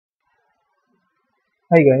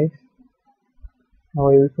Hi guys, now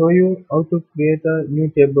I will show you how to create a new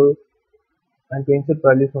table and to insert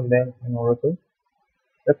values on them in Oracle.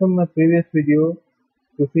 Refer my previous video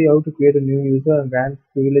to see how to create a new user and grant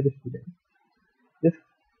privileges to them. Just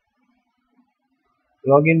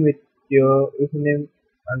log in with your username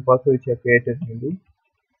and password which you have created newly.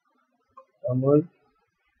 Download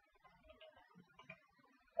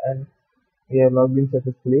and we have logged in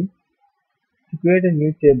successfully. To create a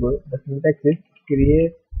new table, the syntax is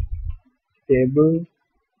create table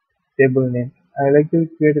table name. I like to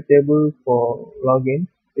create a table for login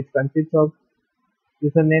which consists of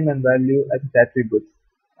username and value as its attributes.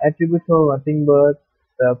 Attributes are nothing but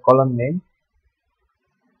the column name,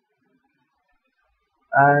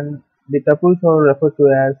 and the tuples are referred to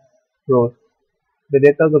as rows, the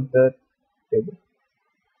data of the table.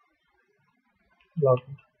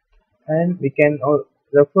 Login. And we can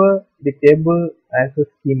refer the table as a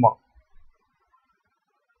schema.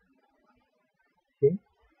 Okay.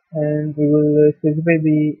 And we will specify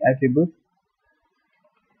the attributes: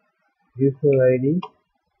 user ID,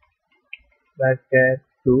 varchar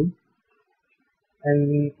 2,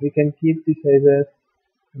 and we can keep the size as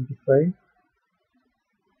 25.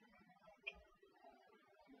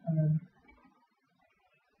 And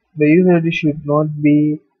the user ID should not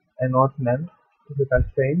be a not null, is a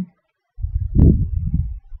constraint.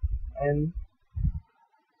 And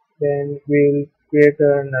then we'll create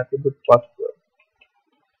an attribute password.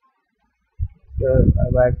 So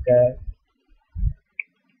varchar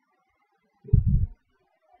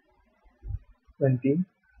 20,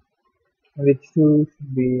 which should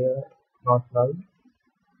be not null.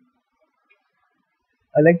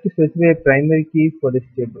 I like to specify a primary key for this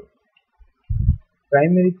table.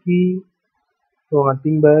 Primary key, so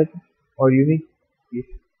nothing but or unique keys.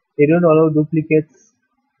 They don't allow duplicates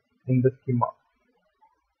in the schema.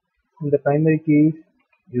 And the primary key is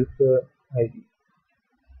user ID.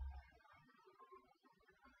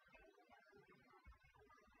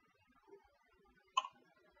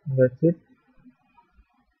 And that's it.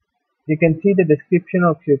 You can see the description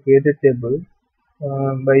of your created table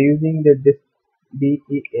by using the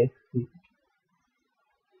DESC,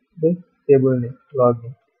 the table name,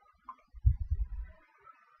 login.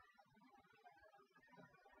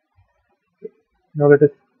 Now let us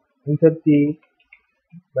insert the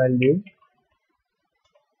value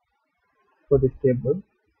for this table.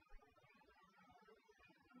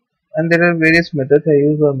 And there are various methods. I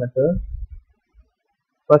use a method.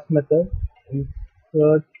 First method,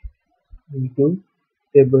 insert into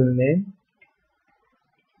table name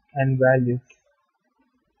and values.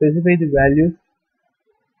 Specify the values.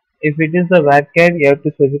 If it is a varchar, you have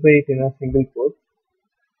to specify it in a single quote.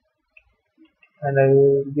 And I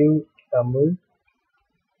will give Tamil.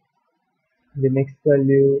 The next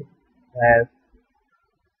value as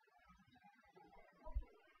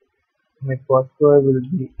my password will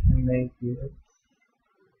be NITH.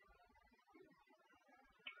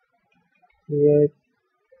 Here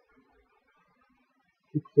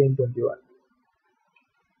 1621.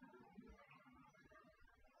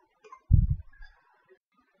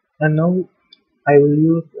 And now I will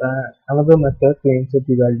use another method to insert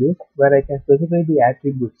the values where I can specify the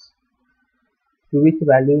attributes to which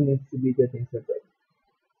value needs to be get inserted.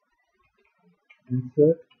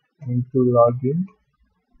 Insert into login.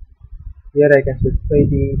 Here I can specify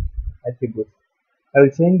the attributes. I will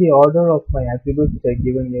change the order of my attributes which I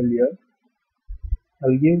given earlier. I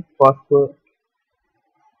will give password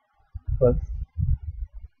first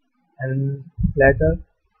and later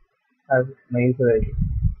as my user ID.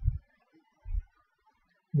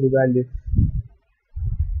 The values.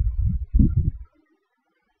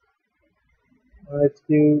 Let's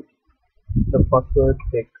give the password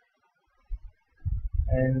text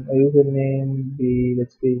and a username be,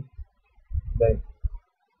 let's be that.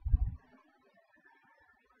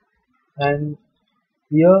 And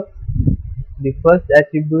here the first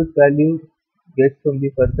attribute value gets from the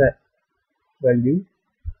first value,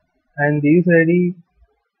 and the user ID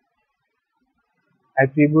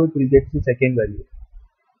attribute will get the second value.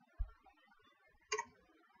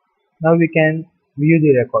 Now we can view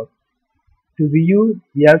the record. To view,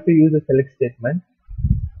 we have to use a select statement.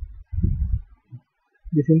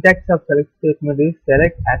 The syntax of select statement is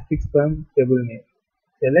select asterisk from table name.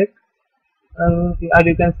 Select, or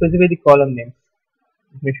you can specify the column names.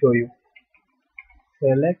 Let me show you.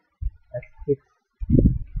 Select asterisk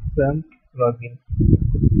from login.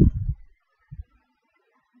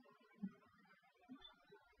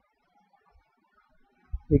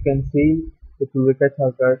 You can see the prerequisite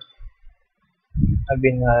hackers have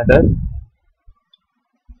been added.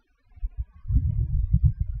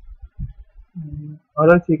 or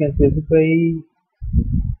else you can specify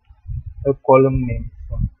a column name.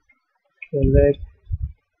 So select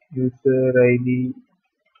user ID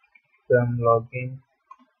from login.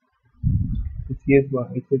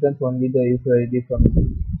 It returns only the user ID from the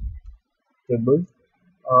table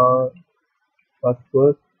or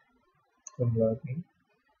password from login,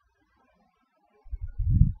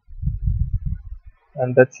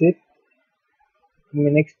 and that's it. In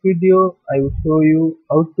the next video, I will show you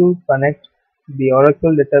how to connect the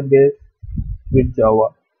Oracle database with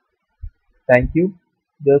Java. Thank you.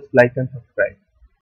 Just like and subscribe.